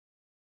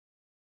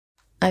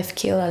I've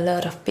killed a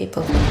lot of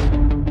people.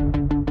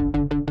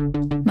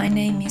 My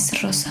name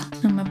is Rosa.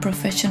 I'm a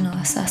professional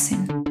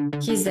assassin.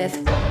 He's dead.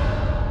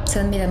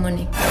 Send me the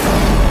money.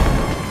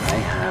 I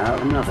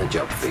have another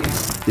job for you.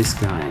 This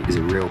guy is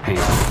a real pain.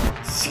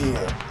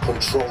 Fear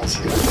controls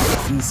you.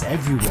 He's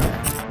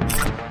everywhere.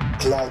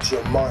 Clouds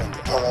your mind,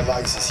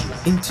 paralyzes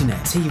you. Internet,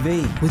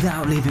 TV,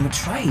 without leaving a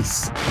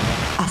trace.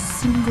 A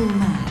single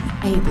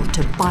man able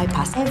to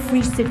bypass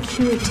every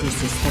security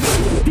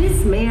system.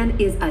 This man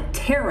is a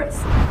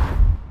terrorist.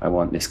 I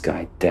want this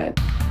guy dead.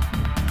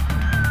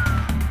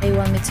 They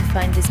want me to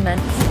find this man.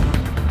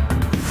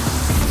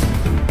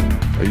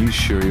 Are you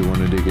sure you want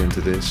to dig into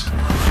this?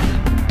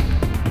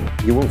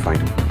 You won't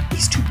find him.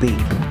 He's too big.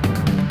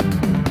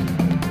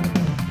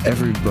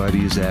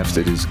 Everybody is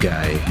after this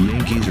guy.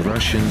 Yankees,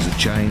 Russians,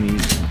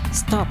 Chinese.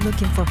 Stop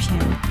looking for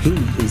him. He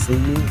is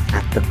aiming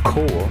at the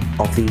core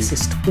of the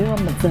system. We're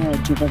on the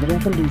verge of a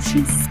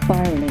revolution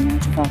spiraling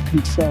out of our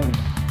control.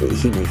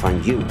 He may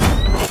find you.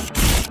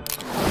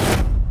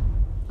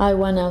 I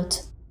want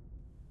out.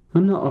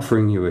 I'm not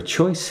offering you a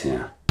choice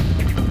here.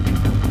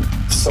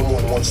 If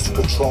someone wants to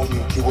control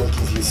you, he will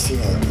give you fear.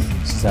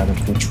 This is out of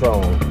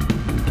control.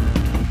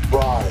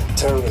 Crime,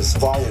 terrorist,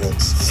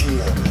 violence,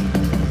 fear.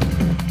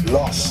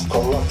 Loss,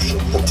 corruption,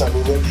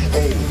 contamination,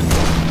 pain.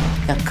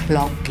 The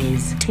clock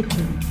is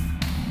ticking.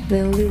 The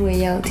only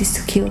way out is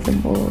to kill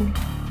them all.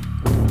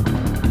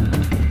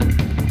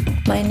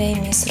 My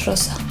name is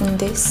Rosa, and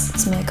this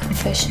is my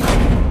confession.